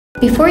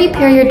Before you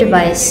pair your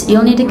device,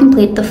 you'll need to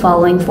complete the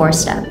following 4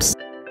 steps.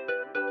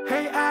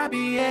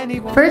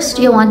 First,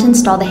 you'll want to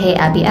install the Hey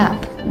Abby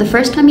app. The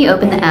first time you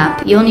open the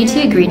app, you'll need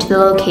to agree to the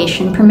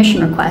location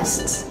permission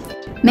requests.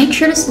 Make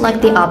sure to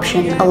select the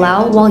option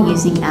Allow while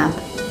using app.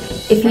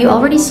 If you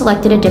already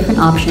selected a different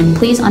option,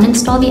 please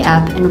uninstall the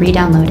app and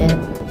re-download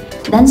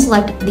it. Then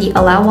select the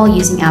Allow while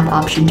using app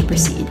option to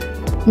proceed.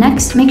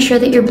 Next, make sure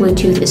that your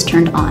Bluetooth is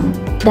turned on.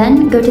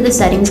 Then, go to the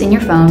settings in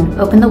your phone,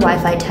 open the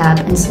Wi-Fi tab,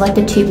 and select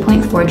a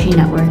 2.4G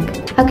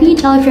network. How can you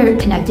tell if you're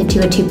connected to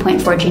a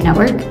 2.4G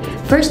network?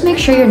 First, make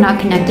sure you're not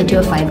connected to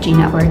a 5G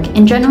network.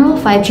 In general,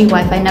 5G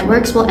Wi-Fi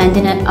networks will end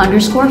in an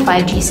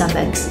 _5G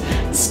suffix.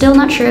 Still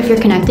not sure if you're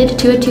connected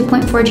to a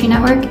 2.4G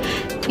network?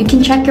 You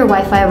can check your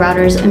Wi-Fi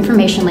router's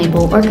information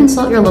label or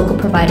consult your local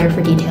provider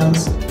for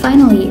details.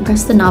 Finally,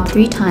 press the knob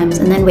 3 times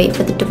and then wait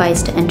for the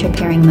device to enter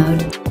pairing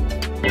mode.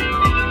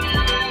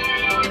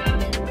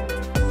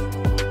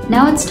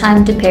 Now it's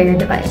time to pair your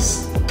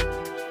device.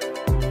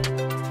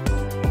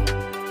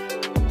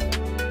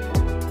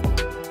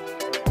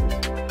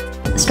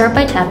 Start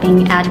by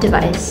tapping Add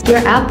Device. Your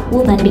app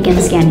will then begin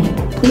scanning.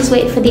 Please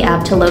wait for the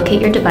app to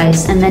locate your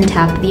device and then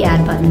tap the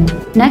Add button.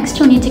 Next,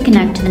 you'll need to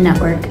connect to the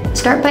network.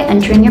 Start by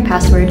entering your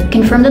password,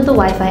 confirm that the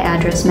Wi-Fi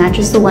address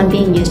matches the one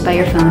being used by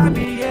your phone,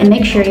 and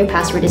make sure your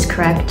password is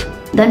correct.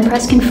 Then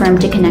press Confirm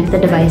to connect the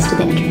device to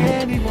the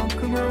internet.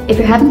 If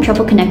you're having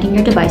trouble connecting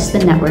your device to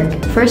the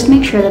network, first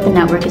make sure that the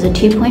network is a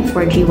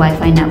 2.4G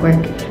Wi-Fi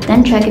network,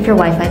 then check if your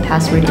Wi-Fi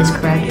password is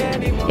correct.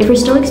 If you're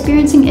still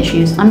experiencing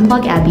issues,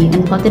 unplug Abby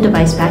and plug the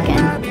device back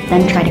in,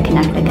 then try to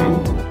connect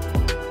again.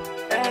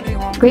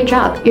 Great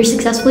job! You're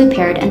successfully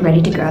paired and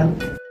ready to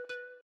grow.